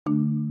Late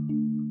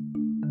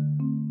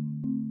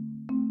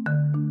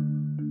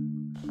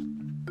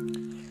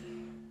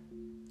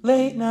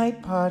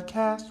night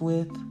podcast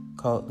with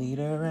cult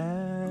leader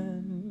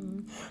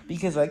and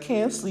because I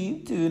can't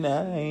sleep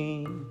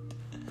tonight.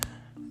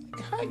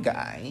 Hi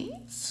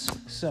guys.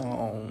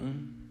 So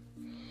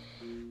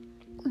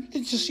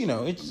it's just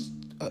it's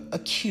a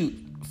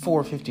cute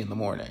 4:50 in the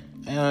morning,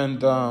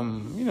 and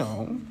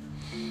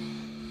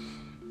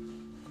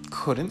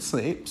couldn't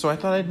sleep, so I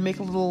thought I'd make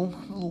a little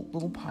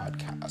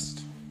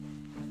podcast.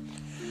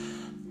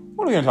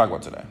 What are we gonna talk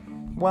about today?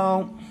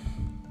 Well,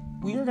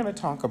 we are gonna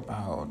talk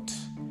about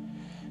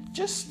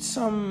just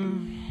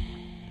some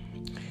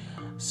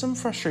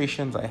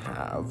frustrations I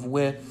have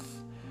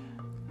with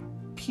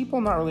people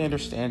not really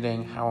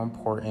understanding how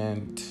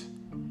important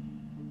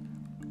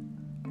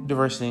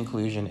diversity and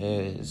inclusion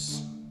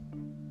is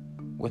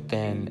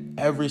within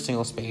every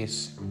single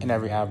space and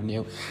every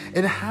avenue,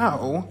 and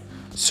how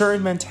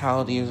certain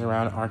mentalities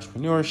around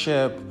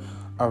entrepreneurship,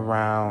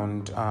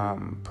 around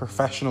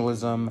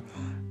professionalism,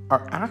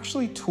 are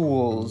actually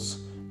tools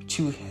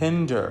to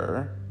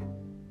hinder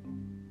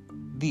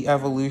the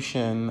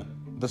evolution,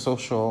 the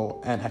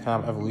social and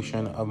economic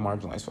evolution of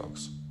marginalized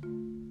folks.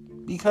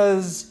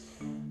 Because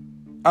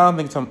I don't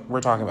think we're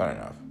talking about it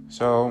enough.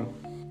 So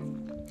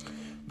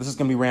this is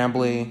going to be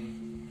rambly.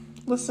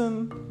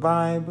 Listen,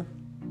 vibe.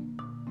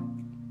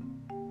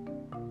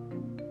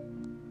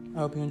 I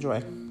hope you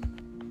enjoy.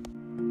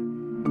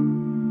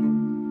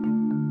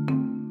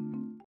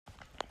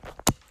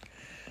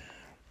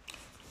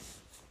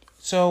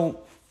 So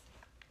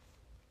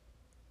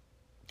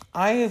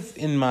I have,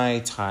 in my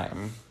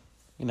time,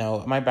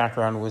 my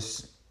background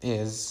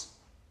is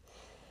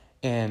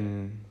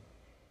in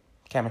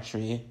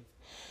chemistry,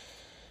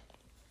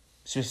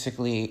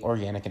 specifically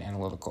organic and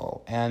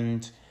analytical.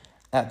 And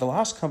at the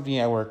last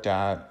company I worked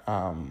at,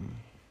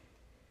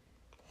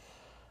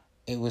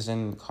 it was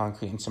in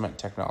concrete and cement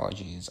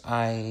technologies.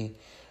 I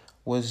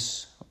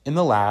was in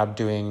the lab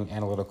doing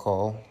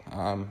analytical,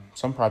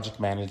 some project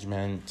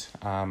management,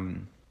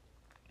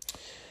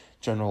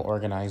 general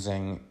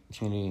organizing,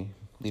 community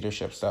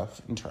leadership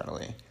stuff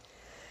internally.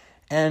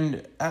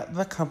 And at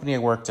the company I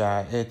worked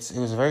at, it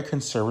was a very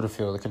conservative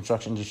field. The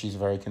construction industry is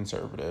very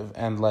conservative.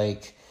 And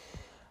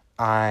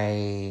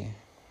I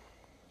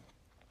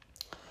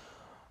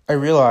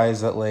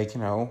realized that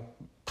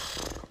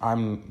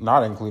I'm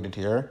not included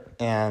here,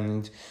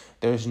 and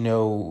there's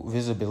no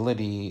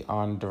visibility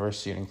on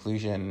diversity and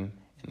inclusion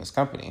in this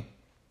company.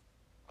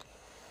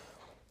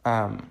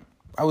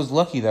 I was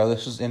lucky, though.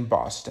 This was in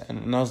Boston,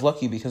 and I was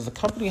lucky because the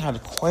company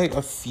had quite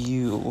a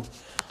few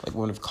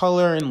women of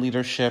color in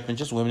leadership, and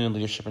just women in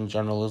leadership in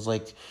general. It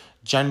was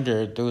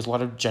gendered. There was a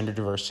lot of gender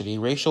diversity.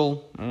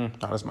 Racial,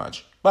 not as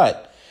much,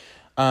 but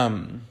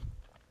there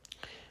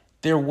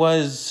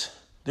was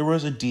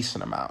a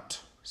decent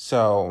amount.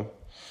 So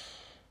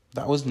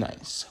that was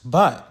nice.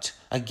 But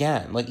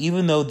again,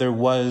 even though there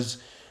was,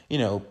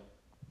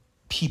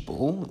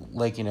 people, a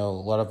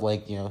lot of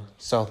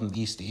South and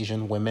East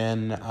Asian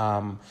women,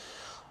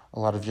 a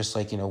lot of just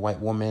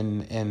white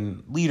women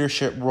in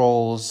leadership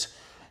roles,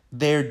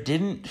 there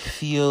didn't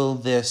feel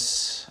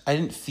this. I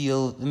didn't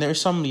feel, and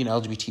there's some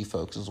LGBT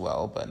folks as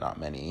well, but not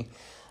many.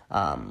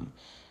 But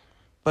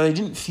I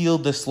didn't feel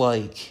this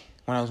when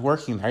I was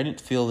working there. I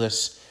didn't feel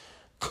this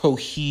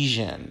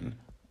cohesion,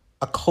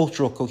 a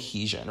cultural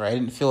cohesion, right? I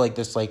didn't feel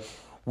this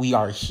we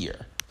are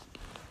here.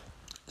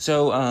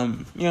 So I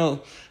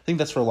think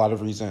that's for a lot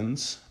of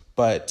reasons,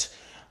 but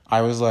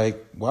I was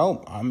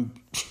well, I'm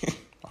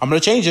going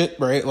to change it,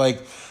 right?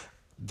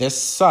 This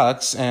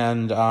sucks,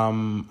 and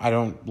I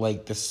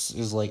don't this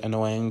is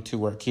annoying to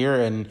work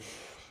here and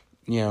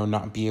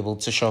not be able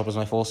to show up as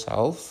my full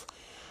self.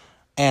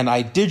 And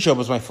I did show up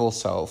as my full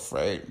self,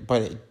 right?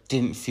 But it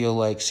didn't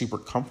feel super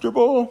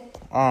comfortable.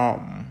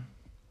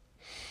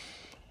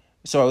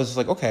 So I was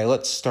okay,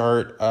 let's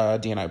start a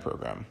D&I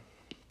program.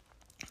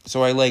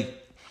 So I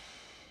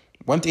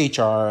went to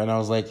HR and I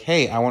was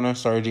hey, I want to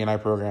start a D&I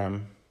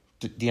program,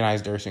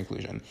 D&I's diversity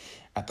inclusion,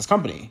 at this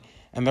company.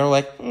 And they're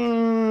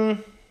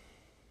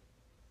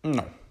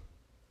no.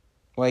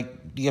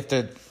 You have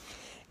to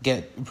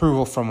get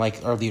approval from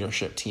our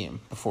leadership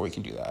team before we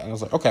can do that. And I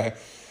was okay.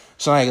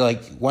 So I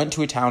went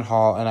to a town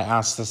hall and I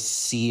asked the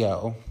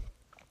CEO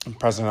and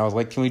president, I was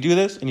can we do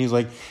this? And he's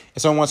if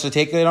someone wants to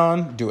take it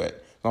on, do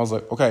it. And I was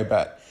okay,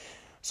 bet.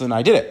 So then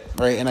I did it,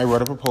 right? And I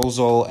wrote a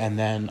proposal, and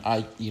then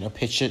I,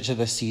 pitched it to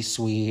the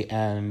C-suite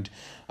and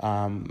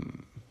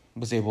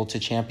was able to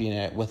champion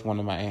it with one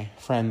of my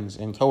friends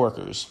and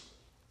coworkers.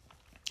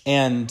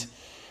 And,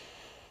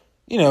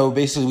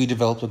 basically we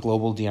developed a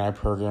global D&I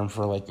program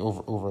for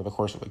over the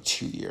course of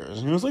 2 years.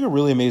 And it was a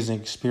really amazing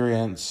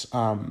experience.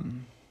 But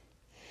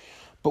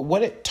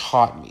what it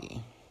taught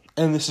me,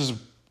 and this is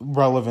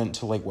relevant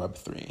to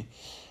Web3,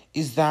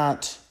 is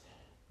that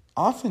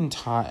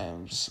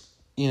oftentimes,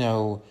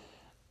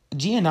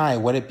 D&I,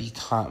 what it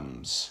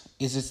becomes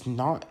is it's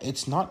not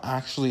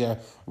actually a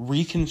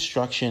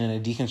reconstruction and a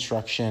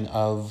deconstruction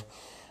of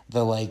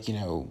the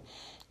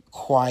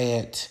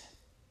quiet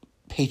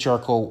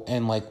patriarchal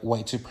and like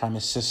white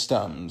supremacist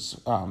systems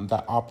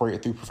that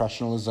operate through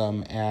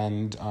professionalism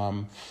and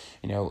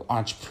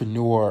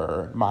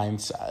entrepreneur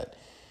mindset,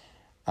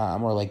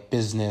 or like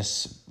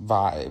business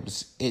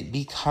vibes, it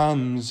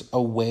becomes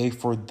a way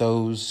for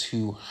those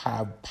who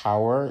have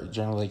power,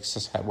 generally like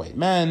cishet white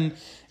men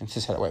and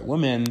cishet white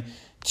women,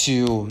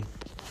 to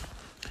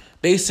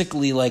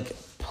basically like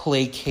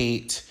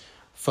placate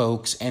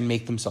folks and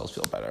make themselves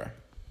feel better.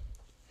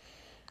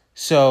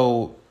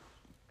 So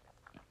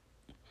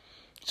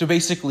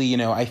basically,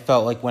 I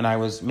felt like when I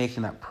was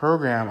making that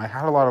program, I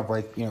had a lot of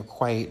like,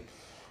 quite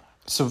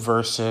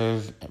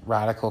subversive,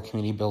 radical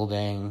community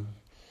building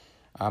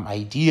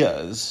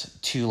ideas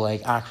to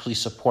like actually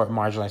support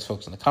marginalized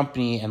folks in the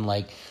company and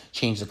like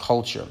change the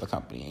culture of the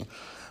company.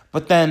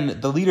 But then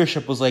the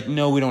leadership was like,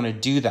 no, we don't want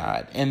to do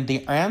that. And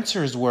the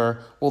answers were,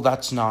 well,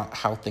 that's not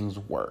how things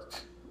work,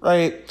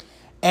 right?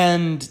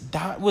 And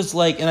that was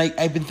like, and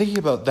I've been thinking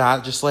about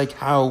that, just like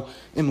how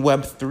in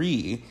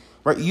Web3,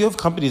 right, you have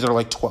companies that are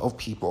like 12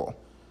 people,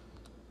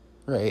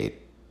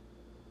 right?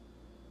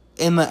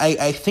 And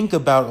I think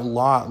about a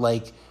lot,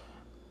 like,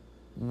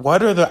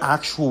 what are the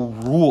actual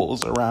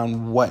rules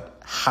around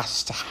what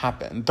has to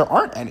happen? There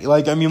aren't any.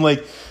 Like, I mean,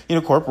 like,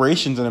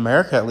 corporations in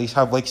America at least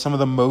have like some of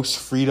the most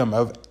freedom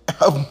of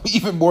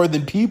even more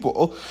than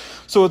people.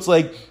 So it's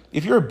like,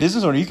 if you're a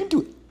business owner, you can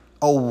do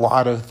a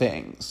lot of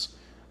things.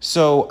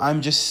 So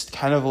I'm just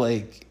kind of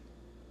like,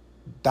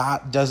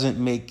 it doesn't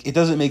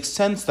make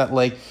sense that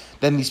like,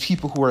 then these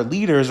people who are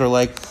leaders are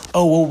like,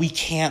 oh, well, we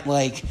can't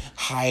like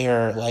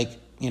hire like,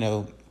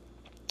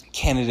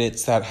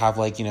 candidates that have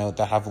like,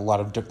 that have a lot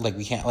of, like,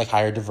 we can't like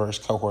hire a diverse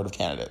cohort of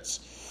candidates,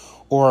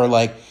 or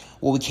like,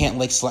 well, we can't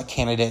like select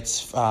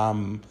candidates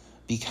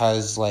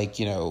because like,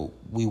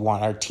 we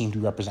want our team to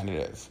be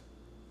representative.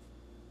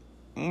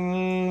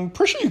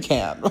 Pretty sure you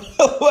can.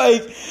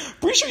 Like,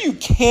 pretty sure you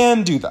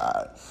can do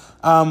that.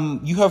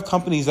 You have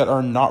companies that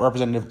are not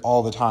representative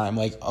all the time,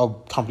 like a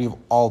company of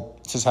all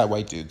cishet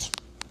white dudes,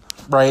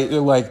 right?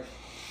 They're like,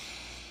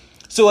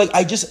 so like,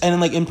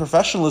 and like in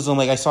professionalism,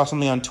 like I saw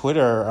something on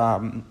Twitter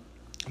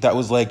that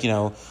was like,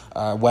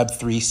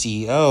 Web3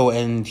 CEO,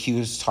 and he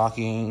was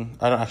talking,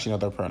 I don't actually know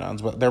their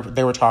pronouns, but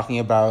they were talking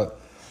about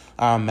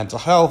mental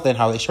health and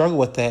how they struggle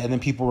with it, and then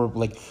people were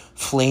like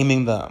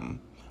flaming them,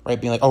 right?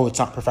 Being like, oh, it's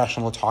not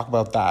professional to talk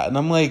about that. And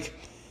I'm like,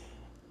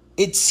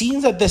 it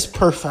seems that this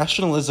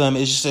professionalism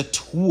is just a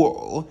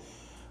tool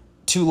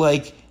to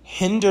like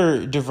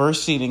hinder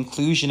diversity and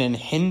inclusion and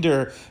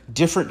hinder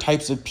different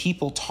types of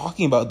people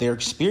talking about their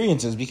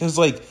experiences. Because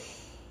like,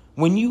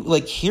 when you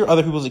like hear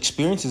other people's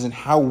experiences and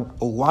how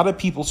a lot of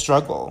people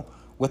struggle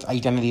with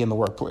identity in the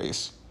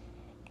workplace,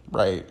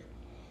 right?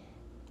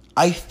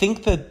 I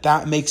think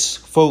that makes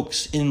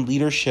folks in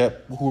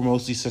leadership who are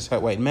mostly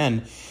cishet white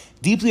men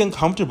deeply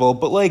uncomfortable,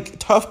 but like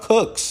tough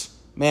cooks,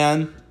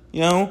 man,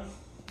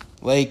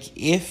 like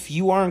if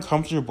you are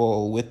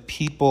uncomfortable with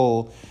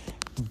people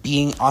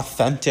being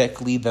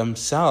authentically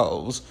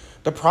themselves,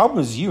 the problem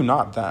is you,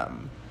 not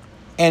them.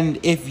 And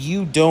if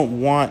you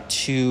don't want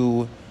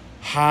to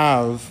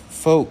have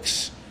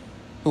folks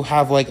who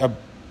have like a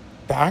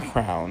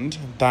background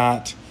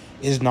that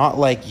is not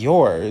like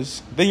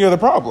yours, then you're the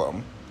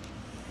problem,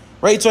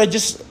 right? So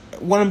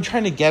what I'm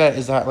trying to get at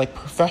is that like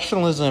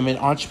professionalism and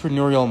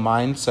entrepreneurial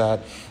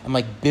mindset and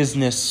like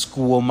business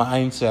school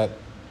mindset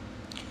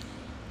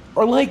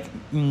are like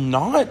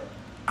not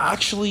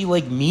actually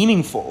like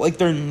meaningful. Like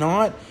they're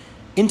not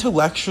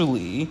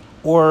intellectually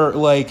or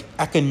like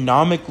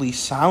economically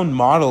sound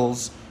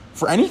models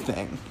for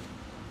anything.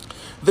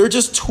 They're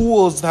just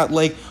tools that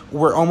like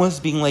were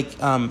almost being like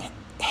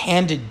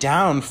handed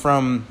down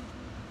from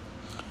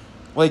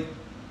like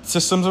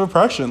systems of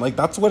oppression. Like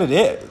that's what it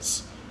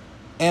is.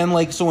 And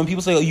like, so when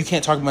people say, oh, you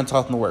can't talk about mental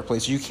health in the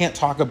workplace, or you can't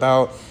talk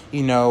about,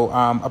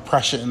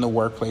 oppression in the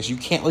workplace, you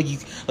can't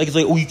it's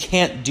like, oh, you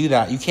can't do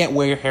that. You can't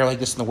wear your hair like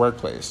this in the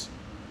workplace.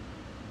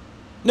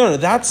 No,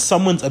 that's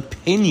someone's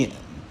opinion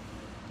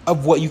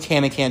of what you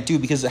can and can't do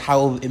because of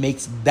how it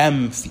makes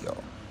them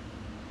feel.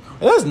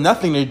 It has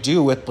nothing to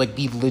do with like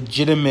the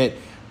legitimate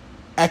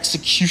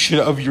execution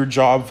of your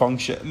job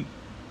function.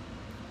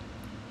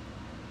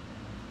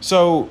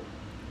 So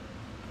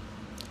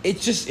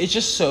it's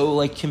just so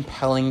like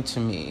compelling to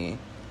me,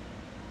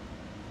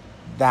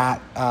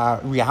 that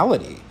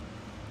reality,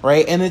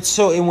 right? And it's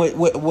so, and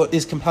what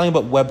is compelling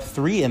about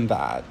Web3 in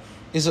that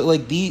is that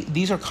like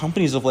these are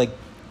companies of like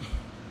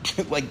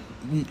like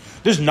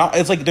there's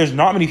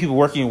not many people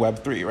working in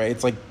Web3, right?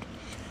 It's like,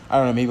 I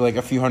don't know, maybe like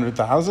a few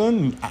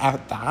 100,000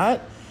 at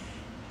that.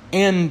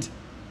 And,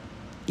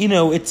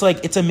 it's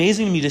like, it's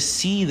amazing to me to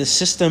see the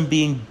system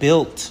being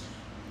built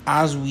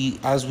as we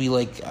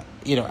like,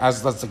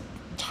 as the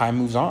time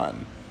moves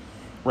on,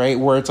 right?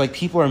 Where it's like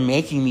people are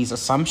making these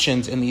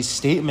assumptions and these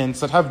statements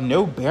that have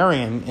no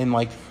bearing in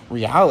like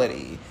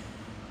reality.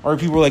 Or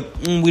people are like,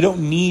 we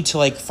don't need to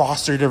like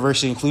foster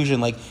diversity and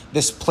inclusion. Like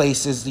this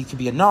place you can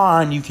be a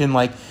non, you can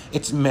like,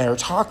 it's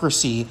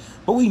meritocracy.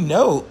 But we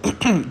know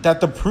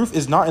that the proof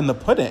is not in the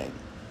pudding,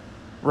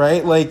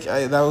 right? Like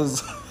I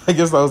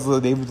guess that was the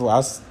name of the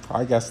last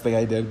podcast thing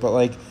I did, but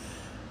like,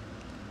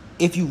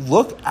 if you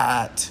look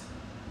at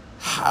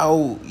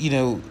how,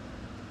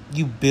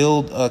 you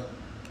build a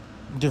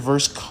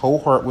diverse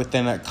cohort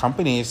within a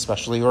company,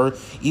 especially, or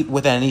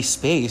within any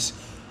space,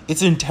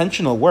 it's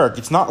intentional work.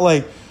 It's not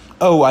like,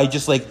 oh, I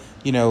just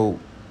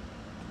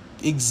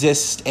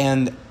exist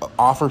and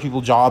offer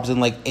people jobs and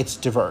like it's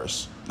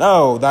diverse.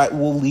 No, that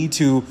will lead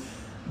to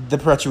the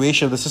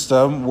perpetuation of the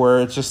system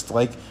where it's just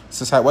like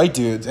cishet white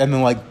dudes and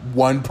then like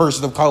one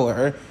person of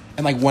color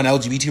and like one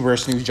LGBT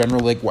person who's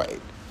generally like white.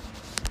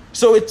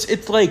 So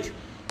it's like,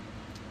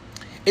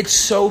 it's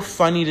so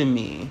funny to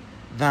me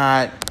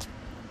that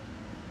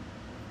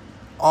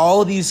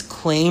all of these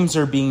claims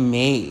are being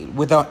made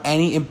without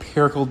any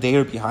empirical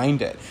data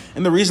behind it.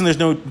 And the reason there's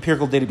no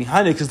empirical data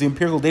behind it is because the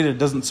empirical data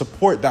doesn't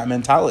support that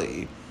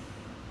mentality.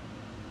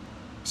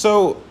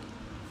 So,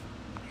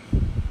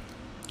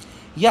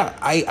 yeah,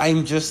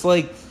 I'm just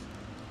like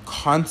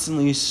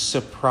constantly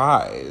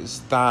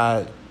surprised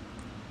that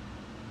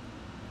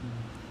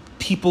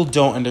people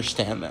don't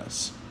understand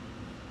this.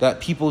 That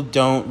people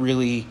don't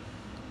really...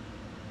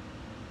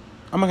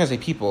 I'm not going to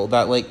say people,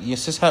 that like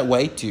cishet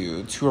white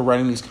dudes who are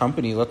running these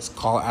companies, let's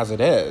call it as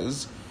it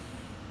is,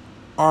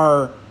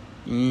 are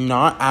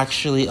not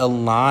actually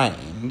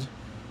aligned.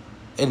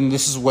 And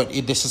this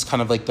is kind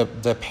of like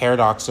the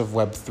paradox of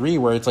Web3,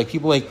 where it's like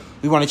people like,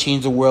 we want to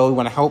change the world, we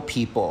want to help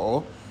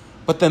people,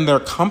 but then their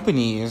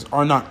companies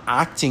are not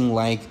acting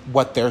like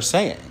what they're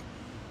saying.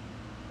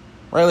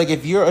 Right? Like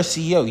if you're a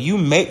CEO, you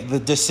make the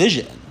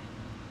decision,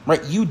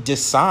 right? You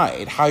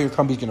decide how your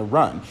company's going to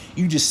run.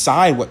 You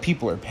decide what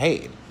people are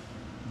paid.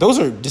 Those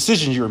are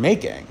decisions you're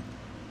making.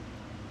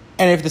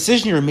 And if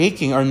decisions you're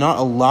making are not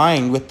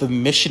aligned with the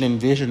mission and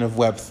vision of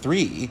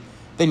Web3,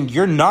 then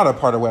you're not a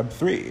part of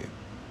Web3.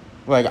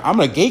 Like, I'm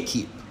a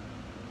gatekeep.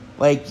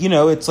 Like,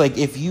 it's like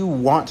if you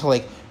want to,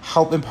 like,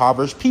 help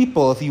impoverished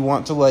people, if you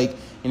want to, like,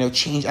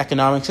 change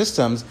economic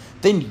systems,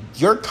 then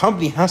your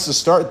company has to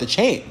start the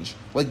change.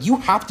 Like, you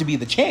have to be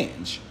the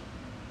change.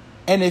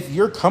 And if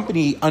your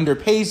company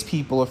underpays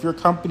people, if your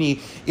company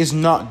is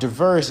not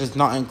diverse, is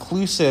not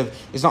inclusive,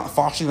 is not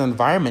fostering the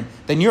environment,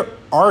 then you're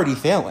already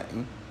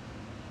failing.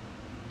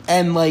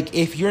 And like,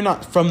 if you're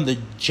not from the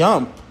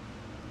jump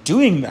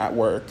doing that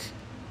work,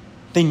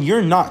 then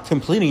you're not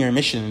completing your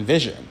mission and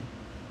vision.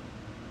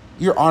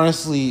 You're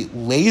honestly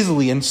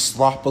lazily and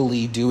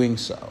sloppily doing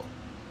so.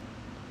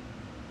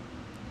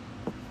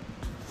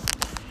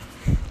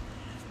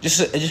 Just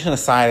an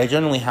aside, I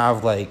generally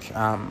have like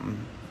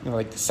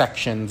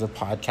sections of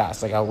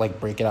podcasts. Like I'll like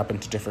break it up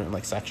into different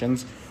like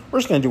sections. We're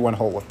just gonna do one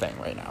whole thing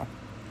right now.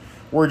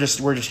 We're just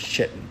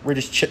chitting. We're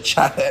just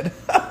chit-chatted.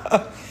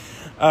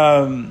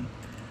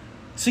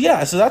 So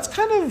that's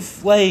kind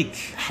of like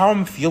how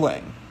I'm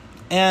feeling.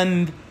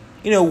 And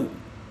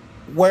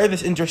where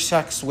this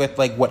intersects with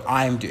like what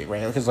I'm doing,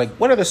 right? Because like,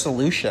 what are the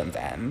solutions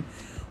then?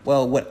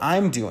 Well, what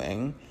I'm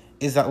doing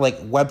is that like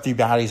Web3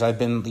 Baddies, I've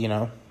been,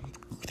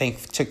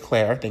 thanks to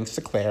Claire,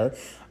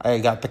 I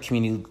got the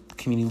community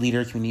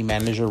leader, community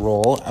manager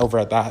role over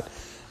at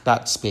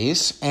that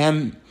space.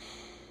 And,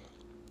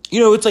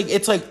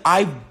 it's like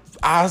I,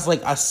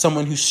 as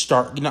someone who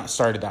not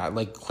started that,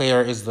 like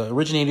Claire is the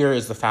originator,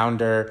 is the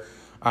founder,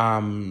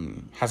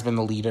 has been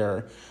the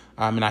leader.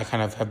 And I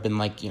kind of have been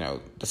like,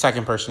 the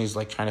second person who's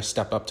like trying to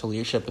step up to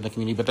leadership in the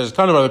community, but there's a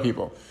ton of other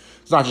people.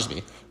 It's not just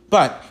me.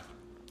 But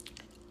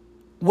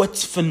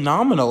what's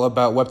phenomenal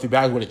about Web3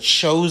 Baddies, what it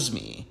shows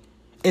me,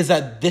 is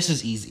that this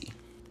is easy.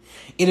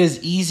 It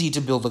is easy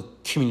to build a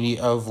community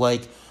of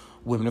like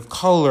women of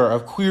color,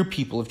 of queer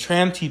people, of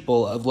trans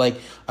people, of like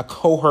a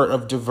cohort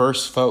of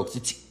diverse folks.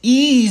 It's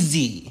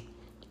easy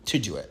to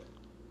do it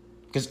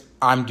because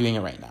I'm doing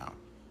it right now.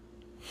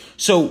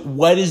 So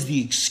what is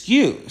the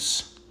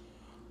excuse?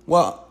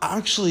 Well,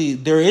 actually,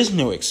 there is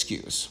no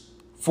excuse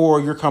for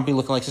your company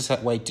looking like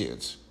cishet white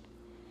dudes,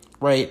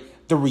 right?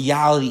 The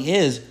reality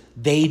is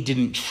they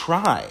didn't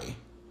try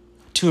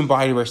to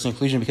embody diversity and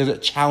inclusion because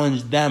it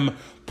challenged them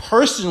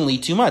personally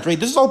too much, right?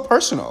 This is all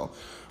personal,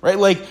 right?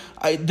 Like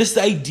this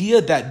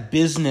idea that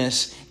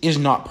business is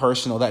not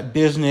personal, that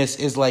business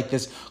is like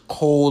this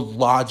cold,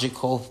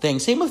 logical thing.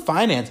 Same with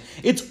finance.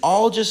 It's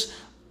all just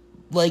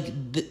like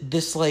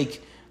this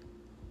like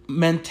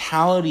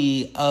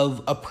mentality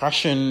of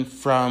oppression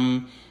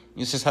from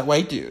cishet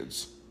white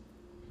dudes,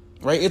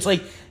 right? It's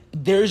like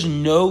there's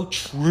no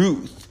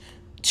truth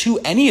to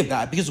any of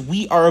that because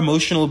we are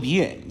emotional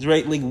beings,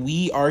 right? Like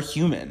we are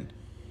human.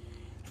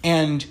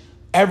 And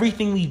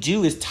everything we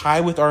do is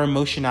tied with our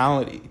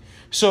emotionality.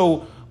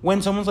 So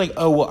when someone's like,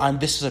 oh, well,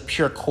 this is a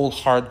pure, cold,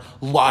 hard,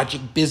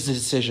 logic business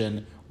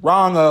decision.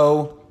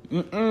 Wrong-o.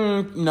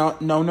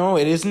 No,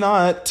 it is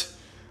not.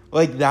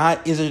 Like,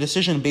 that is a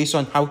decision based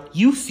on how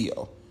you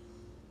feel.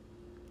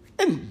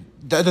 And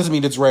that doesn't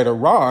mean it's right or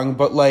wrong,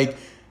 but, like,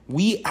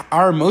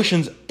 our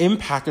emotions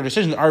impact our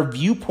decisions. Our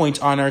viewpoints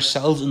on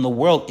ourselves in the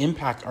world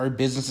impact our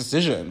business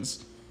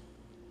decisions.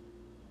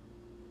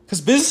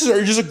 Because businesses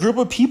are just a group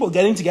of people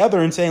getting together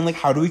and saying, like,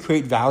 how do we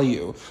create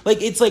value?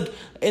 Like, it's like,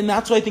 and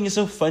that's what I think is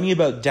so funny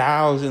about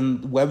DAOs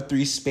and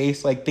Web3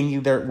 space, like,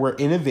 thinking that we're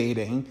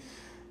innovating.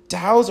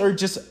 DAOs are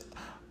just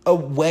a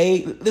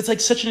way, it's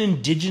like such an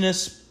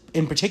indigenous,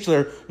 in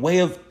particular, way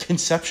of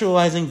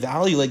conceptualizing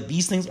value. Like,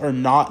 these things are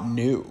not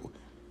new,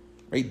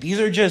 right? These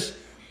are just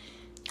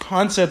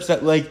concepts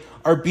that, like,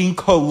 are being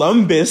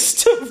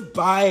Columbused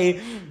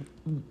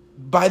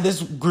by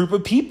this group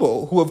of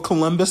people who have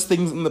Columbus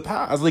things in the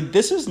past. Like,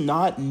 this is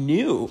not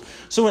new.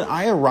 So when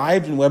I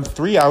arrived in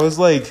Web3, I was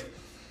like,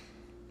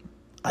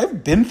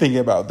 I've been thinking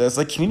about this.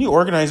 Like, community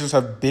organizers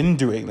have been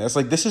doing this.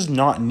 Like, this is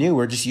not new.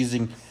 We're just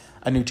using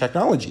a new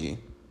technology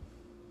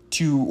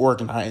to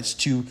organize,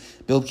 to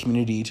build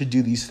community, to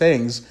do these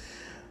things.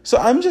 So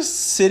I'm just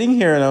sitting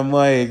here and I'm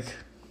like,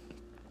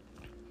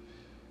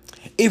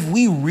 if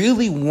we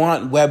really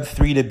want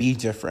Web3 to be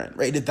different,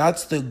 right? If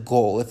that's the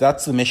goal, if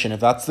that's the mission, if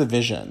that's the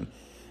vision,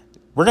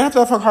 we're going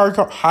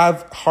to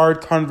have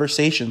hard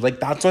conversations. Like,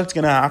 that's what's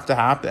going to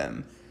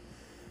happen.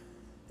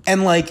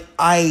 And, like,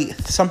 I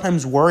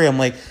sometimes worry, I'm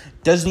like,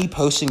 does me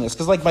posting this?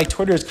 Because, like, my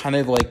Twitter is kind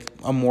of, like,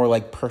 a more,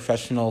 like,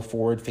 professional,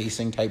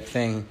 forward-facing type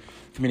thing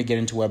for me to get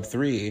into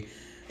Web3.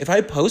 If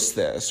I post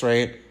this,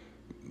 right,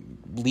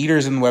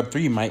 leaders in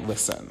Web3 might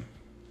listen.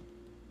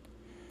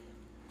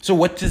 So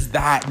what does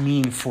that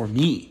mean for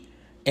me?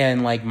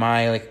 And, like,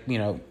 my, like, you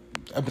know,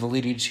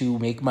 ability to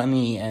make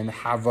money and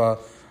have a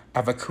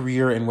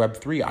career in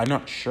Web3, I'm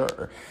not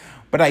sure.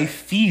 But I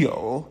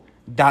feel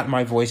that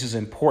my voice is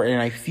important,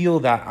 and I feel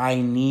that I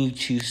need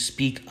to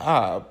speak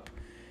up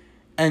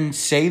and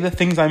say the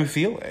things I'm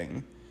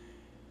feeling.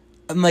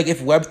 And, like,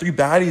 if Web3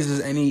 Baddies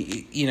is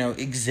any, you know,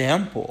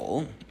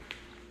 example,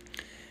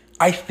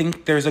 I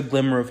think there's a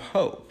glimmer of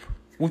hope,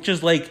 which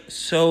is, like,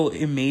 so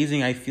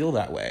amazing. I feel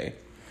that way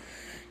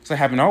because I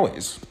haven't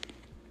always.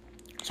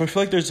 So I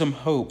feel like there's some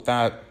hope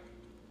that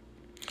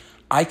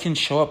I can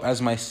show up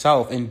as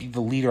myself and be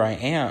the leader I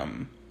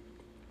am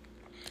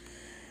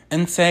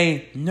and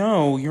say,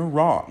 no, you're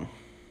wrong.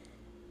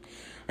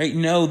 Right?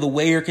 No, the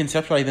way you're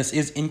conceptualizing this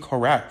is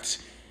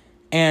incorrect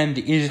and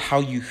it is how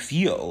you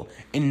feel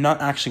and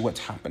not actually what's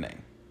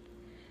happening.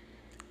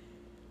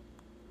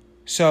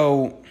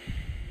 So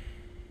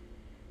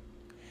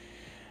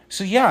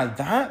yeah,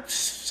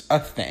 that's a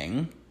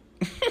thing.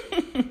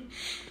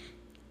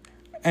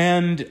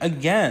 And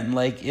again,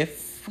 like,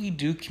 if we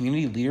do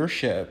community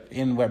leadership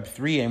in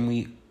Web3 and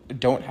we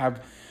don't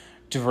have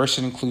diverse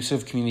and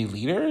inclusive community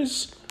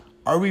leaders,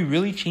 are we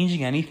really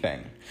changing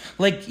anything?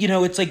 Like, you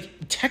know, it's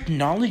like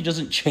technology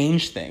doesn't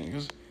change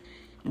things,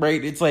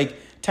 right? It's like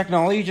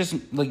technology just,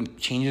 like,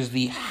 changes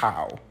the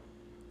how,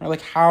 right?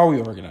 Like, how are we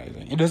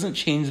organizing? It doesn't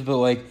change the,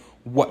 like,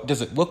 what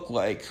does it look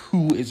like?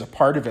 Who is a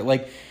part of it?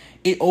 Like,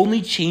 it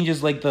only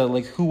changes, like, the,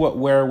 like, who, what,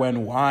 where,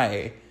 when,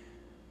 why.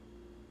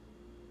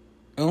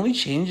 It only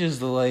changes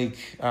the, like,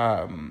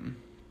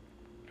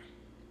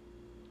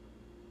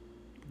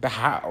 the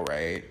how,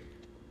 right?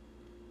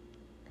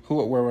 Who,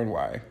 what, where, when,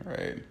 why,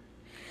 right?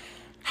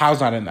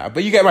 How's not in that,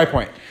 but you get my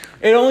point.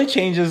 It only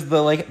changes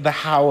the, like, the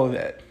how of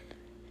it.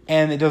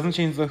 And it doesn't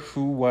change the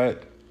who,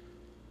 what.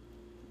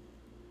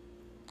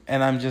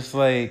 And I'm just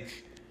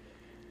like,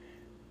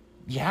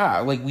 yeah,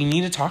 like, we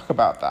need to talk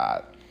about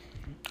that.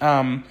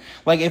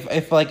 Like,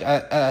 if like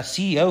a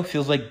CEO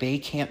feels like they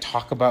can't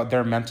talk about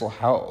their mental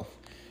health,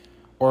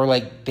 or,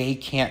 like, they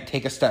can't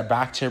take a step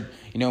back to,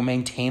 you know,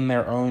 maintain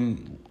their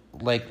own,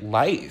 like,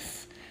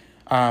 life,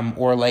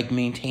 or, like,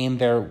 maintain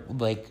their,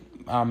 like,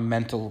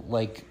 mental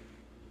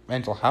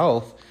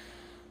health,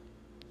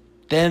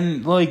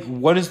 then, like,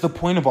 what is the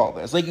point of all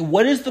this? Like,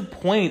 what is the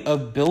point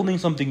of building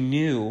something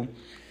new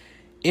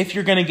if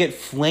you're going to get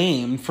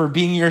flamed for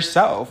being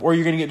yourself, or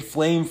you're going to get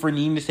flamed for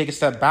needing to take a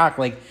step back?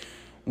 Like,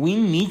 we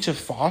need to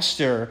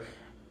foster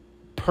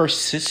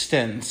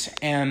persistence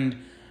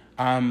and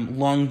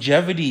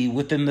longevity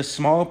within the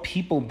small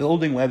people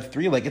building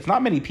Web3. Like, it's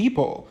not many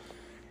people.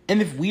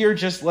 And if we are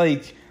just,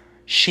 like,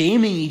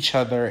 shaming each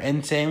other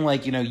and saying,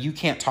 like, you know, you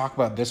can't talk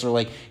about this, or,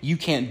 like, you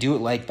can't do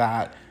it like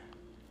that,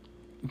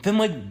 then,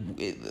 like,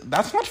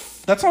 that's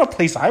not a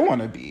place I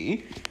want to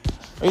be,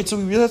 right? So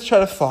we really have to try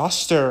to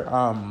foster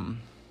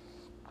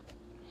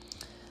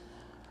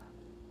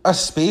a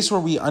space where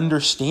we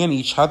understand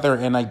each other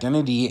and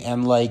identity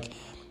and, like,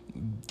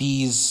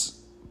 these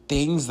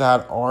things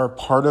that are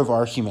part of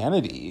our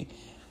humanity.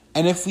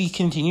 And if we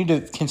continue to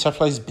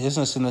conceptualize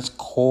business in this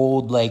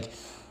cold, like,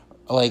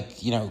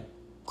 you know,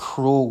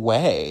 cruel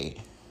way,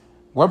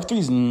 Web3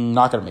 is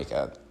not going to make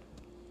it.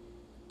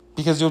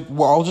 Because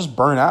we'll all just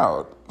burn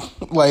out.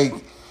 Like,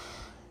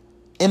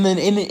 and then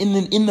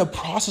in the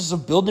process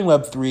of building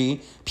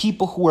Web3,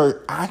 people who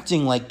are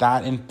acting like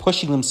that and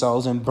pushing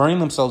themselves and burning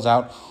themselves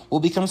out will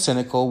become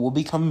cynical, will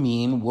become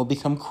mean, will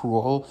become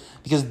cruel,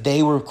 because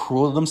they were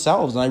cruel to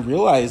themselves. And I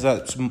realize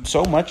that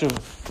so much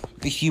of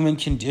the human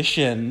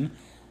condition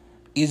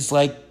is,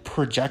 like,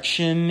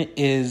 projection,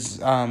 is,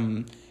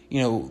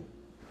 you know,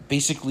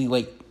 basically,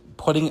 like,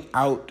 putting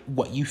out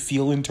what you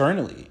feel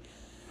internally,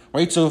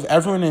 right? So if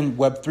everyone in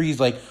Web3 is,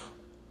 like,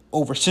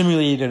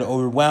 overstimulated,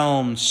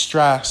 overwhelmed,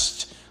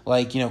 stressed,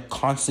 like,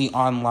 constantly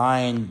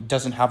online,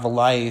 doesn't have a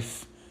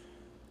life,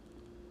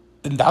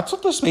 then that's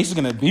what the space is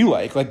going to be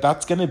like. Like,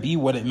 that's going to be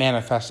what it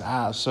manifests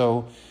as.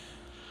 So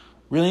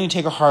really need to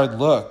take a hard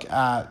look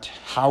at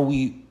how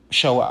we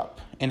show up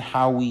and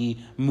how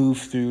we move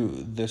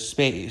through the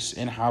space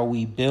and how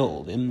we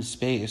build in the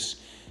space,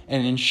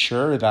 and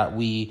ensure that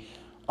we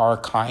are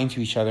kind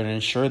to each other and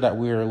ensure that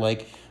we're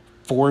like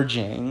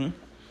forging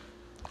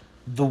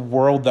the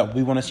world that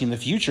we want to see in the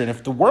future. And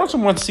if the world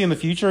someone wants to see in the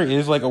future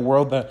is like a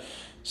world that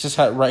just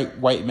had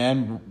white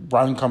men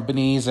run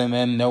companies, and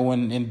then no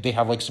one, and they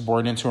have like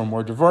subordinates who are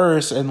more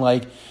diverse, and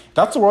like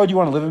that's the world you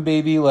want to live in,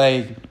 baby,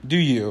 like do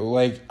you?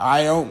 Like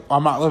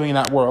I'm not living in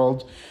that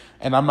world,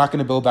 and I'm not going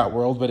to build that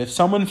world. But if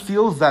someone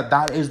feels that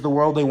that is the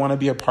world they want to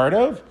be a part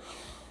of,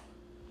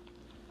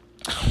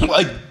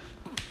 like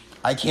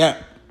I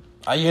can't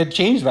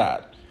change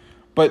that.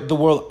 But the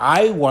world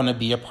I want to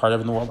be a part of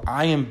and the world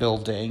I am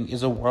building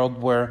is a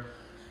world where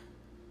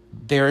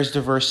there is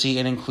diversity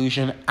and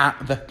inclusion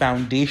at the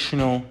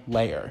foundational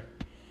layer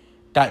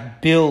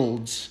that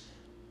builds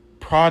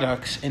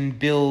products and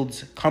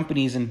builds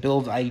companies and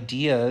builds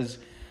ideas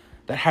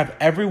that have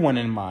everyone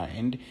in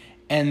mind,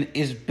 and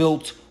is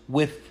built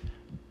with,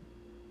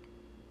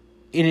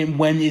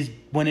 when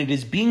it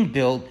is being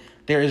built,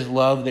 there is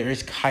love, there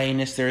is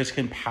kindness, there is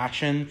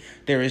compassion,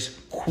 there is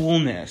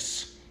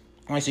coolness.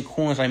 When I say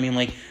coolness, I mean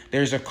like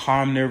there's a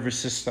calm nervous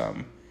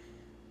system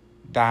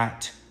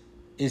that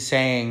is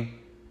saying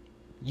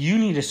you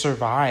need to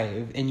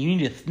survive, and you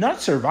need to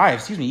not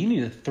survive, you need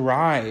to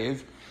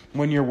thrive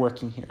when you're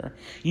working here.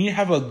 You need to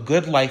have a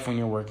good life when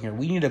you're working here.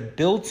 We need to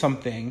build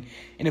something,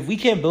 and if we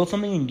can't build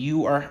something and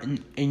you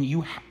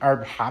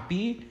are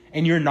happy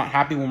and you're not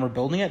happy when we're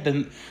building it,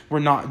 then we're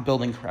not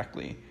building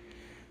correctly.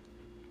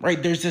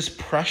 Right? There's this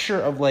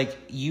pressure of like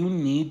you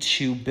need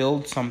to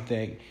build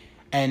something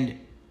and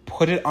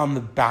put it on the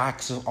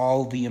backs of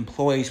all the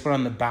employees, put it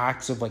on the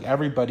backs of like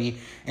everybody,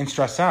 and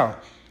stress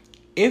out.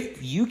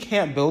 If you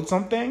can't build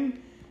something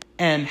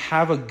and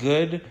have a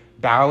good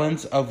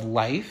balance of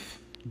life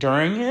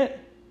during it,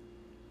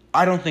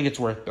 I don't think it's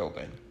worth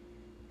building.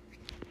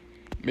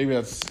 Maybe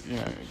that's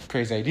a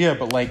crazy idea,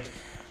 but like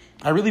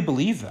I really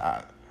believe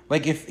that.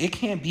 Like if it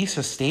can't be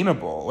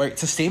sustainable, right?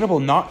 Sustainable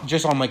not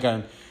just on like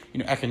a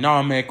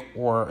economic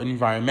or an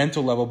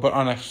environmental level, but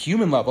on a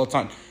human level. It's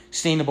not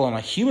sustainable on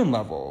a human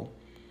level,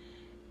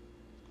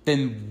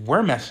 then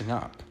we're messing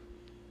up.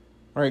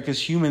 Right,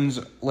 because humans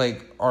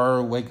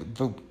are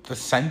the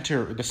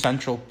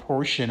central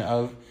portion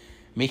of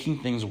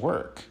making things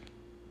work.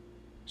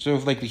 So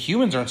if the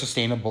humans aren't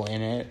sustainable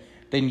in it,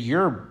 then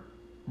you're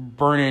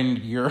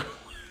burning you're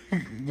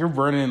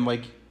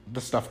burning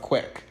the stuff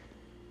quick.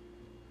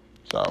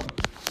 So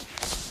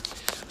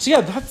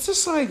yeah, that's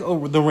just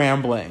the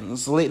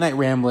ramblings, the late night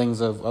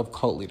ramblings of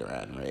Cult Leader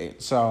N,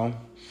 right? So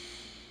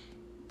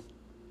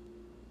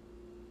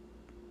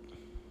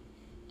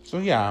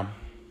yeah,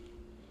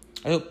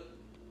 I hope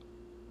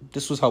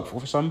this was helpful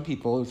for some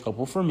people. It was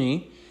helpful for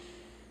me.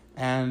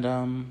 And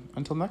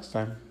until next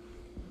time.